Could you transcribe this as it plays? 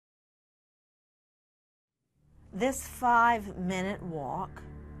This 5-minute walk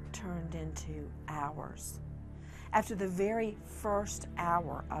turned into hours. After the very first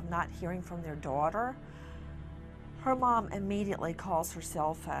hour of not hearing from their daughter, her mom immediately calls her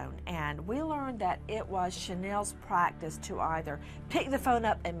cell phone, and we learned that it was Chanel's practice to either pick the phone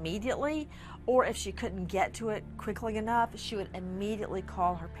up immediately, or if she couldn't get to it quickly enough, she would immediately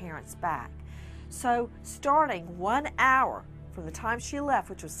call her parents back. So starting 1 hour from the time she left,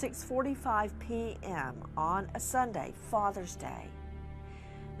 which was 6:45 p.m. on a Sunday, Father's Day,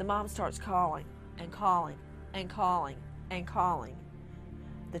 the mom starts calling and calling and calling and calling.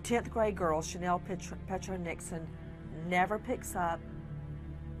 The 10th grade girl, Chanel Petra Nixon, never picks up,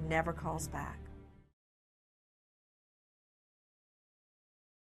 never calls back.